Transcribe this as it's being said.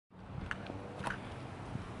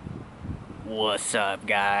What's up,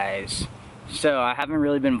 guys? So I haven't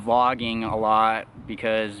really been vlogging a lot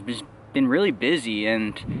because I've just been really busy,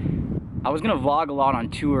 and I was gonna vlog a lot on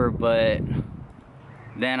tour, but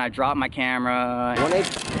then I dropped my camera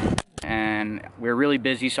and we were really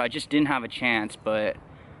busy, so I just didn't have a chance. But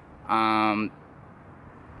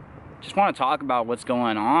just want to talk about what's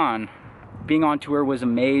going on. Being on tour was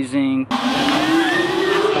amazing.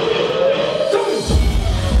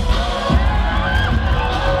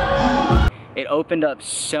 It opened up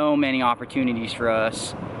so many opportunities for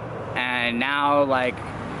us, and now like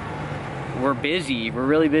we're busy. We're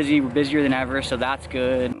really busy. We're busier than ever, so that's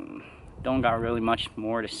good. Don't got really much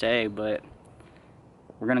more to say, but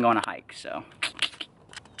we're gonna go on a hike. So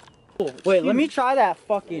wait, let me try that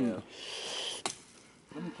fucking.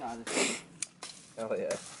 Let me try this. Hell yeah.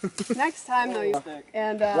 Next time though,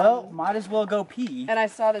 well, might as well go pee. And I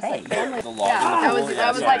saw this like family. Yeah,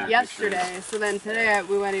 that was like yesterday. So then today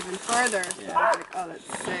we went even further. So I was like, oh, that's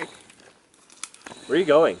sick. Where are you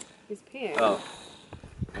going? He's peeing. Oh,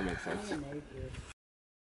 that makes sense.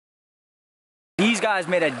 These guys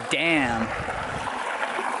made a dam.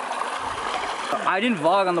 I didn't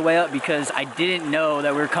vlog on the way up because I didn't know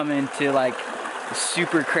that we were coming to like a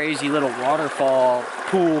super crazy little waterfall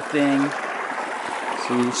pool thing.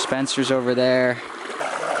 See, Spencer's over there.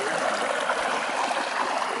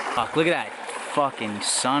 Fuck, look at that fucking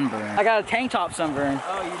sunburn. I got a tank top sunburn.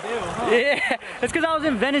 Oh, you do, huh? Yeah, it's because I was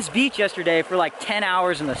in Venice Beach yesterday for like 10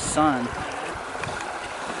 hours in the sun.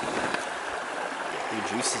 Your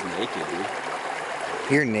juice is naked, dude.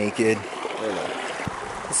 You're naked.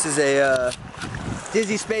 This is a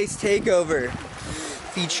Dizzy Space takeover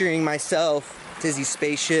featuring myself, Dizzy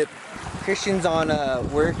Spaceship. Christian's on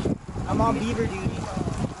work. I'm on beaver duty.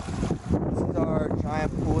 This is our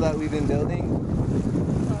giant pool that we've been building.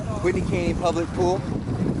 Whitney Caney Public Pool.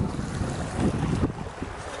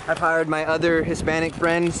 I've hired my other Hispanic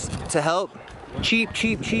friends to help. Cheap,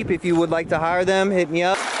 cheap, cheap. If you would like to hire them, hit me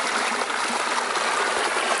up.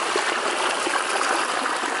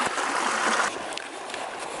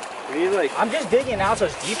 I'm just digging now so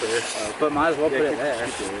it's deeper, but might as well put it there.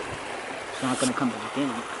 It's not gonna come back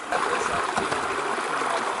in.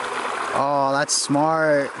 Oh, that's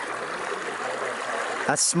smart.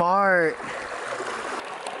 That's smart.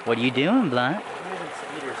 What are you doing, Blunt?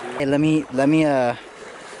 Hey, let me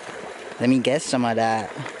get some of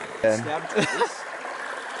that. Yeah,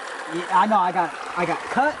 I know. I got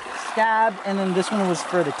cut, stabbed, and then this one was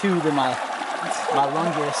for the tube in my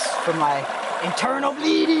lungus for my internal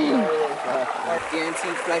bleeding.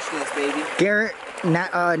 Guaranteed freshness, baby. Garrett,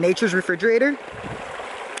 nature's refrigerator.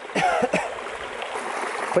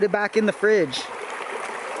 Put it back in the fridge.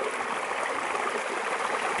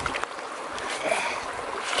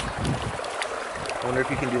 I wonder if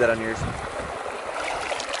you can do that on yours.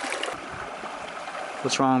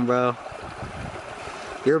 What's wrong, bro?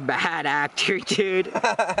 You're a bad actor, dude.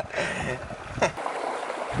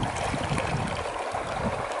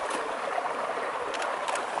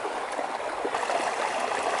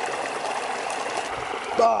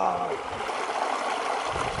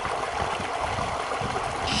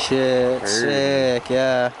 Shit, sick,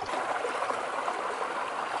 yeah.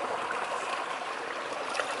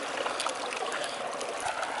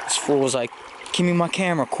 This fool was like, give me my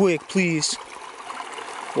camera, quick, please.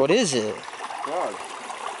 What is it? Frog.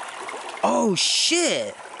 Oh,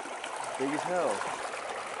 shit. Big as hell.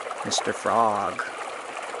 Mr. Frog.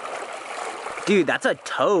 Dude, that's a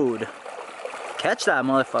toad. Catch that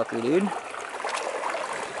motherfucker, dude.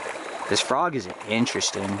 This frog is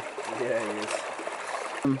interesting. Yeah, he is.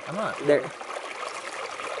 Come on. There.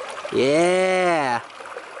 Yeah.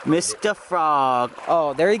 Mr. Frog.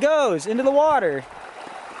 Oh, there he goes, into the water.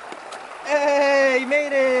 Hey, he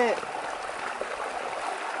made it.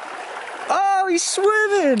 Oh, he's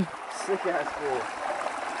swimming. Sick ass fool.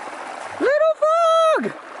 Little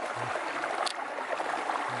frog.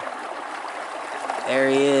 There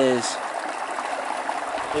he is.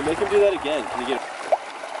 Hey, make him do that again. Can you get it?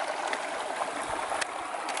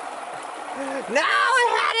 No, I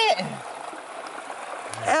had it!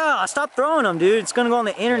 Yeah, stop throwing him, dude. It's gonna go on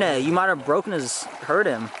the internet. You might have broken his, hurt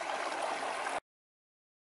him.